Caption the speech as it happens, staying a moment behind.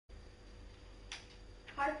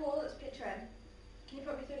Hi Paul, it's Petra. Can you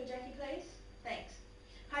put me through to Jackie, please? Thanks.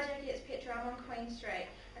 Hi Jackie, it's Petra. I'm on Queen Street.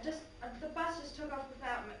 The bus just took off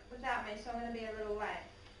without me, so I'm going to be a little late.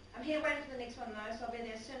 I'm here waiting for the next one though, so I'll be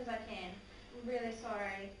there as soon as I can. I'm really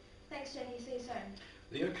sorry. Thanks Jackie, see you soon.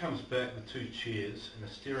 Leo comes back with 2 chairs and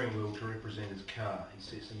a steering wheel to represent his car. He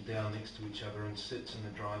sets them down next to each other and sits in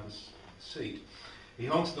the driver's seat. He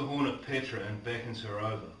honks the horn at Petra and beckons her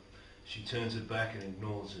over. She turns her back and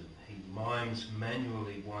ignores him. He mimes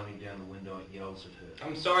manually winding down the window and yells at her.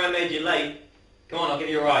 I'm sorry I made you late. Come on, I'll give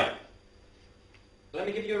you a ride. Let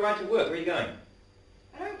me give you a ride to work. Where are you going?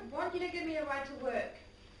 I don't want you to give me a ride to work.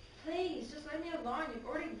 Please, just leave me alone. You've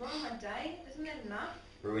already ruined my day. Isn't that enough?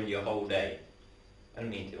 Ruined your whole day. I don't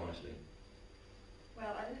mean to, honestly.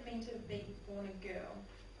 Well, I didn't mean to be born a girl.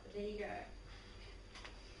 But there you go.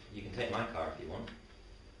 You can take my car if you want.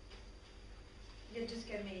 You'll just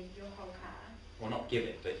give me your whole car. Well, not give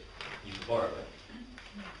it, but you can borrow it.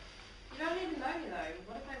 You don't even know me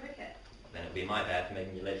though. What if I wreck it? Then it'll be my bad for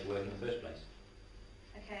making you late to work in the first place.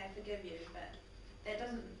 Okay, I forgive you, but that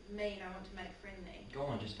doesn't mean I want to make friendly. Go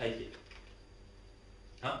on, just take it.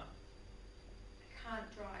 Huh? I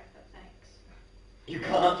can't drive, but thanks. You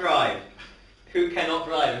can't drive? Who cannot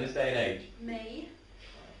drive in this day and age? Me?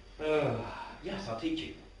 Yes, I'll teach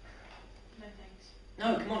you. No thanks.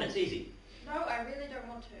 No, come on, it's easy. No, I really don't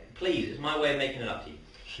want to. Please, it's my way of making it up to you.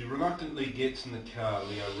 She reluctantly gets in the car.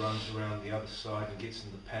 Leo runs around the other side and gets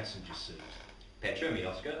in the passenger seat. Petra, meet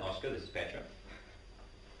Oscar. Oscar, this is Petra.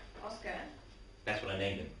 Oscar? That's what I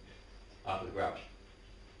named him. After the Grouch.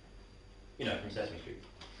 You know, from Sesame Street.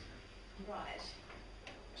 Right.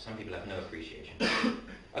 Some people have no appreciation.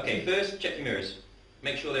 Okay, first check your mirrors.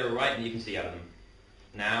 Make sure they're all right and you can see out of them.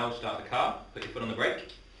 Now start the car. Put your foot on the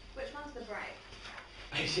brake. Which one's the brake?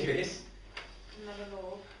 Are you serious? Not at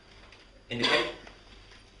all. Indicate.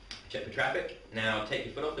 Check for traffic. Now take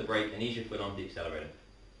your foot off the brake and ease your foot onto the accelerator.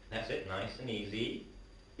 That's it, nice and easy.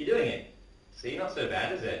 You're doing it. See, not so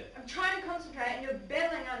bad, is it? I'm trying to concentrate and you're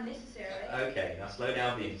babbling unnecessarily. Okay, now slow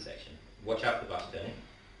down for the intersection. Watch out for the bus turning.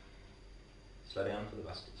 Slow down for the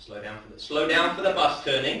bus. Slow down for the bus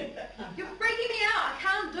turning. You're freaking me out. I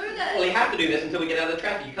can't do this. Well, you have to do this until we get out of the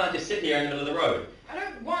traffic. You can't just sit here in the middle of the road. I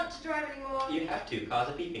don't want to drive anymore. You have to. Cars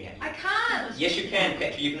are beeping at you. I can't. Yes, you can,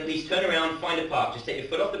 Petra. You can at least turn around, find a park. Just take your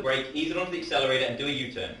foot off the brake, ease it onto the accelerator, and do a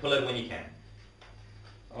U-turn. Pull over when you can.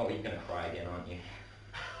 Oh, you're going to cry again, aren't you?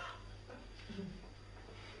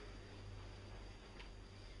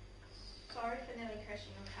 Sorry for nearly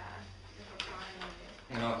crashing your car. If I'm crying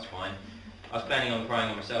on you. No, it's fine. I was planning on crying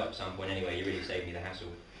on myself at some point anyway. You really saved me the hassle.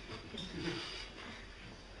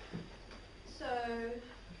 So,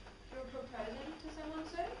 you're proposing to someone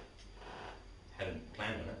soon? Hadn't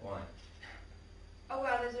planned on it. Why? Oh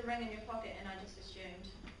well, there's a ring in your pocket and I just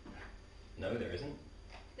assumed. No, there isn't.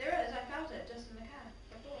 There is, I felt it just in the car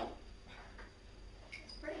before.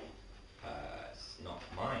 It's pretty. It's not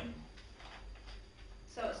mine.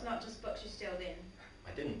 So it's not just books you steal then?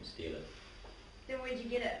 I didn't steal it. Then where'd you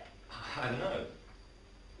get it? I don't know.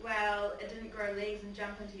 Well, it didn't grow legs and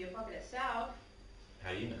jump into your pocket itself.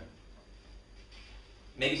 How do you know?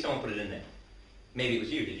 Maybe someone put it in there. Maybe it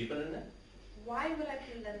was you. Did you put it in there? Why would I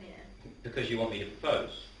put it in there? Because you want me to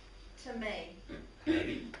propose. To me?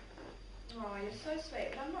 Maybe. Oh, you're so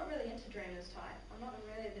sweet, but I'm not really into dreamers type. I'm not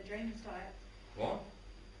really the dreamers type. What?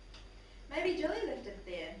 Maybe Jilly left it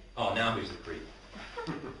there. Oh, now who's the creep?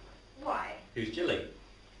 Why? Who's Jilly?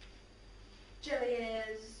 Jilly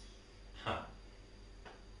is... Huh.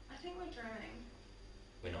 I think we're dreaming.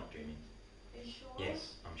 We're not dreaming. Are you sure?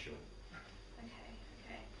 Yes, I'm sure.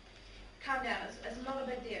 Okay. Calm down, it's not a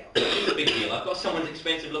big deal. It's a big deal. I've got someone's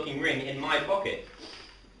expensive looking ring in my pocket.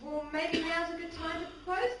 Well, maybe now's a good time to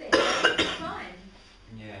propose then. It's fine.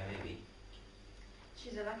 Yeah, maybe.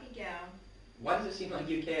 She's a lucky gal. Why does it seem like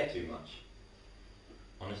you care too much?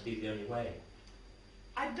 Honesty's the only way.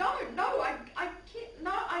 I don't. No, I can't.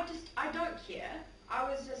 No, I don't care. I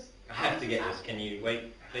was just... I have to get this. Can you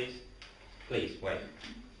wait, please? Please, wait.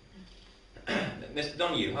 Mr.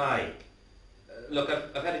 Donahue, hi. Look,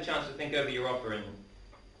 I've had a chance to think over your offer and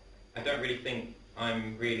I don't really think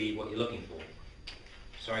I'm really what you're looking for.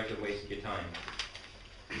 Sorry to have wasted your time.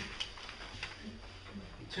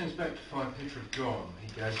 He turns back to find Petra gone. He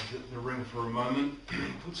gazes at the ring for a moment,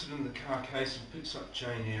 puts it in the car case and picks up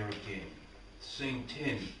Jane Eyre again. Scene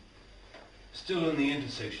 10. Still in the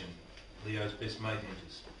intersection. Leo's best mate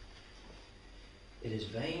enters. It is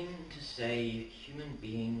vain to say human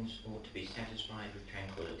beings ought to be satisfied with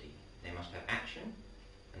tranquility. They must have action,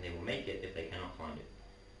 and they will make it if they cannot find it.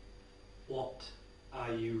 What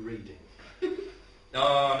are you reading?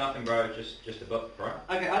 No, nothing, bro. Just a book, bro.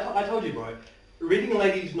 Okay, I told you, bro. reading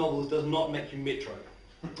ladies' novels does not make you metro.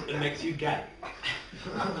 It makes you gay.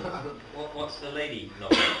 What's the lady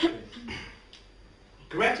novel?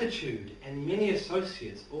 Gratitude and many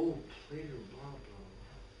associates, all pleasure, blah,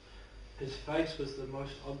 blah. His face was the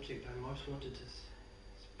most object I most wanted to see.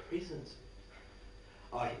 His presence.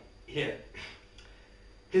 Here.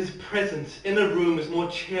 His presence in a room is more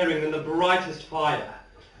cheering than the brightest fire.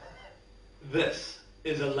 This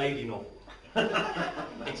is a lady novel.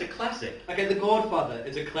 It's a classic. Okay, The Godfather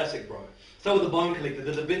is a classic, bro. So are The Bone Collector,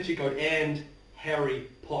 The Da Vinci Code, and Harry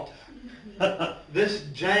Potter. This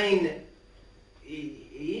Jane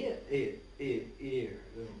Eyre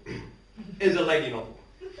is a lady novel.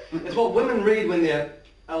 It's what women read when they're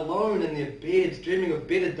alone in their beds, dreaming of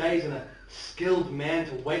better days and a skilled man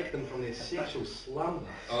to wake them from their sexual slumber.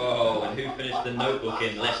 Oh, and who finished the Notebook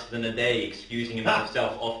in less than a day, excusing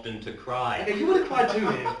himself often to cry? Okay, you would have cried too,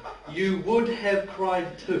 man. You would have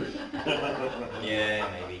cried too. Yeah,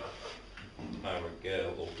 maybe. If I were a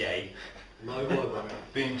girl or gay. No, bro.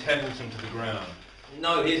 Ben tackles him to the ground.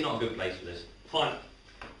 No, here's not a good place for this. Fine.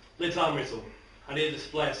 Let's arm wrestle. I need to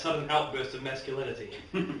display a sudden outburst of masculinity.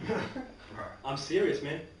 I'm serious,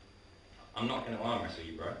 man. I'm not going to arm wrestle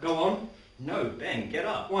you, bro. Go on. No, Ben, get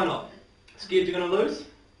up. Why not? Scared you're going to lose?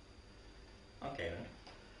 Okay, then.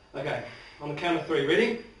 Okay. On the count of 3.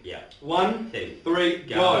 Ready? Yeah. 1, 2, 3,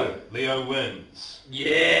 go. Leo wins.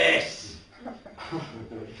 Yes!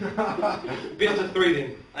 Best of 3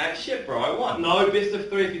 then. Shit, bro, I won. No, best of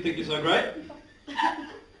 3 if you think you're so great.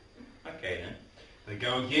 Okay, then. They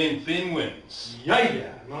go again. Ben wins.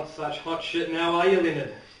 Yeah. Not such hot shit now, are you,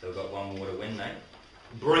 Leonard? Still got one more to win, mate.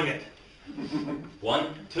 Bring it.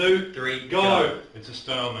 1, 2, 3, go. It's a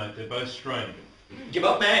stalemate. They're both straining. Give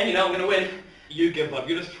up, man. You know I'm going to win. You give up.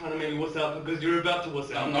 You're just trying to make me wuss out because you're about to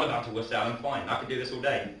wuss out. I'm not about to wuss out. I'm fine. I could do this all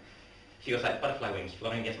day. Feels like butterfly wings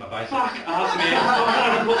fluttering against my biceps. Fuck off, man. Stop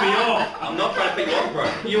trying to put me off. I'm not trying to put you off,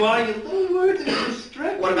 bro. You are, you little words are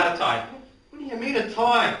distracting. What about a tie? What do you mean a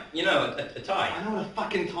tie? You know, a I tie. know what a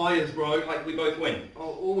fucking tie is, bro. Like we both win.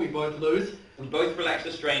 Or we both lose. We both relax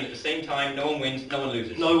the strain at the same time. No one wins, no one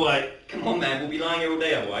loses. No way. Come on, man. We'll be lying here all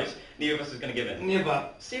day otherwise. Neither of us is going to give in. Never.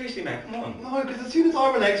 Seriously, man. Come on. No, because as soon as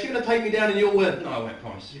I relax, you're going to take me down and you'll win. No, I won't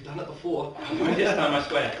promise. You've done it before. I won't this time, I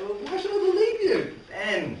swear. Why should I believe you?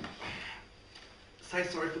 Ben. Say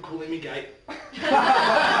sorry for calling me gay.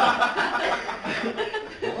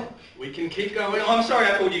 We can keep going. No, I'm sorry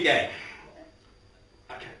I called you gay.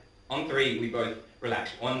 Okay. On 3, we both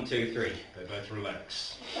relax. 1, 2, 3. They both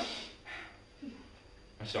relax.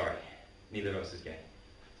 I'm sorry. Neither of us is gay.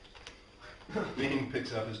 Ben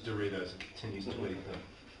picks up his Doritos and continues to eat them.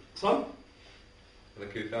 So? The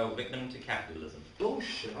coup fell victim to capitalism.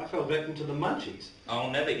 Bullshit. I fell victim to the munchies.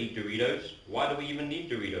 I'll never eat Doritos. Why do we even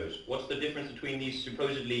need Doritos? What's the difference between these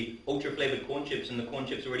supposedly ultra-flavoured corn chips and the corn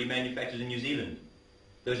chips already manufactured in New Zealand?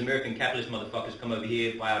 Those American capitalist motherfuckers come over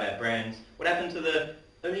here, buy out our brands. What happened to the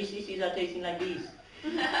only CCs are tasting like these?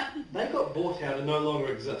 They got bought out and no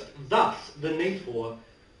longer exist. Thus, the need for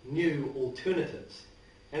new alternatives.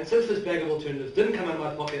 And since this bag of alternatives didn't come out of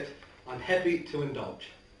my pocket, I'm happy to indulge.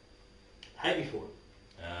 Hate me for it.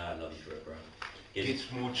 I love you for it, bro.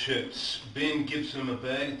 Gets more chips. Ben gives him a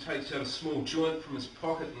bag and takes out a small joint from his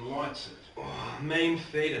pocket and lights it. Oh, mean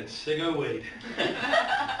feet and ciggo weed.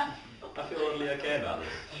 I feel oddly okay about this.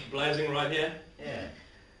 Blazing right here. Yeah.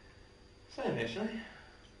 Same actually.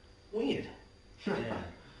 Weird. Yeah.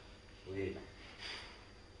 Weird.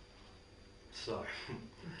 So,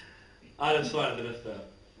 I decided that if the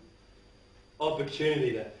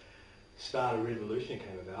opportunity to start a revolution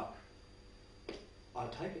came about,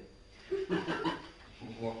 I'd take it.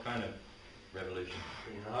 What kind of revolution?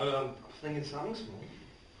 You know, I'm thinking something small.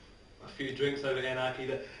 A few drinks over anarchy,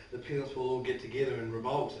 the peasants will all get together and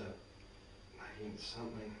revolt against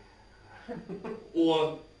something.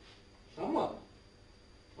 Or someone.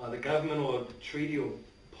 Either government or treaty or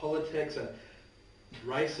politics, a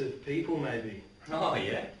race of people maybe. Oh,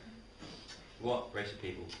 yeah? What race of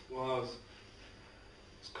people? Well, I was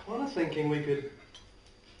kind of thinking we could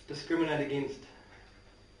discriminate against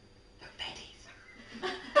the fatties.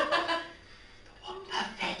 The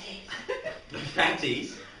fatties. The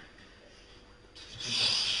fatties?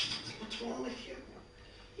 What's wrong with you?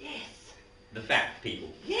 Yes. The fat people.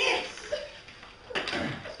 Yes.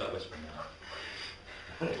 Stop whispering now.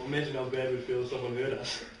 Well, imagine how bad we'd feel if someone heard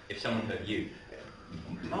us. If someone heard you.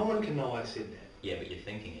 No one can know I said that. Yeah, but you're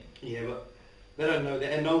thinking it. Yeah, but they don't know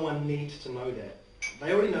that, and no one needs to know that.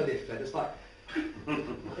 They already know they're fat.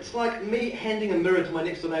 It's like me handing a mirror to my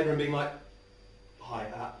next door neighbour and being like, hi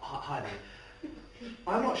there.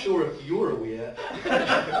 I'm not sure if you're aware,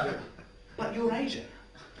 but you're Asian.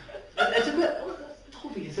 It's a bit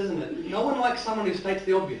obvious, isn't it? No one likes someone who states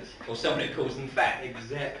the obvious. Or someone who calls them fat.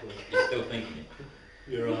 Exactly. You're still thinking it.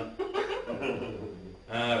 You're right.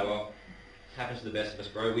 Well, happens to the best of us,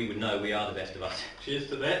 bro. We would know we are the best of us. Cheers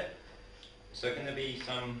to that. So can there be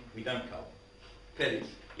some we don't cull? Petties.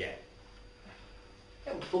 Yeah.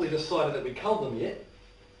 Haven't fully decided that we culled them yet.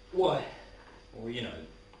 Why? Well, you know,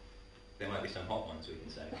 there might be some hot ones we can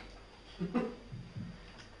say.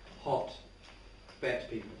 Hot. Fat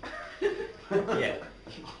people. Yeah.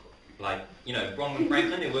 Like, you know, Bronwyn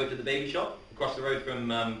Franklin, who worked at the baby shop across the road from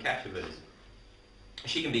Catcherville's.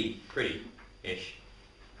 She can be pretty-ish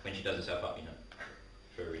when she does herself up, you know,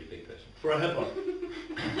 for a really big person. For a hippo.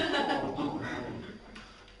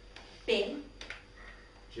 Ben,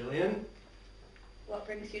 Gillian? what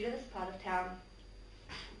brings you to this part of town?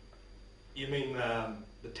 You mean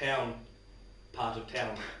the town part of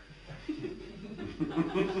town?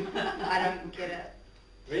 I don't get it.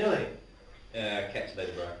 Really? Catch you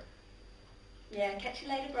later, bro. Yeah, catch you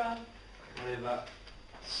later, bro. Whatever.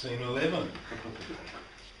 Scene 11.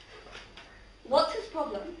 What's his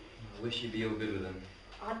problem? I wish you'd be all good with them.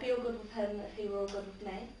 I'd be all good with him if he were all good with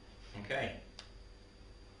me. Okay.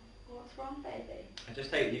 What's wrong, baby? I just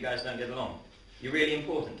hate that you guys don't get along. You're really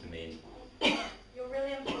important to me. You're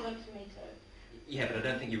really important to me too. Yeah, but I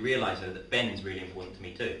don't think you realise, though, that Ben's really important to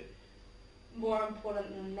me too. More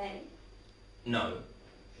important than me. No.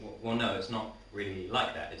 Well, no, it's not really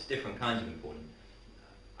like that. It's different kinds of important.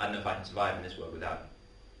 I don't know if I can survive in this world without you.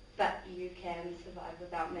 But you can survive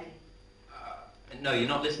without me. No, you're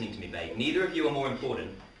not listening to me, babe. Neither of you are more important,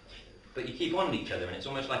 but you keep on with each other, and it's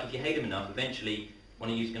almost like if you hate him enough, eventually one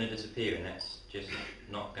of you's going to disappear, and that's just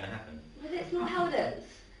not going to happen. But that's not how it is.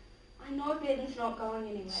 I know Ben's not going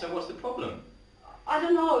anywhere. So what's the problem? I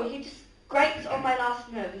don't know, he just grates on my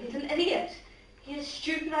last nerve. He's an idiot. He has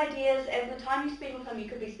stupid ideas, and the time you spend with him, you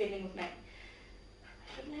could be spending with me.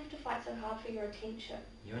 I shouldn't have to fight so hard for your attention.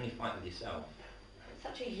 You only fight with yourself. It's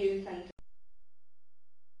such a you thing.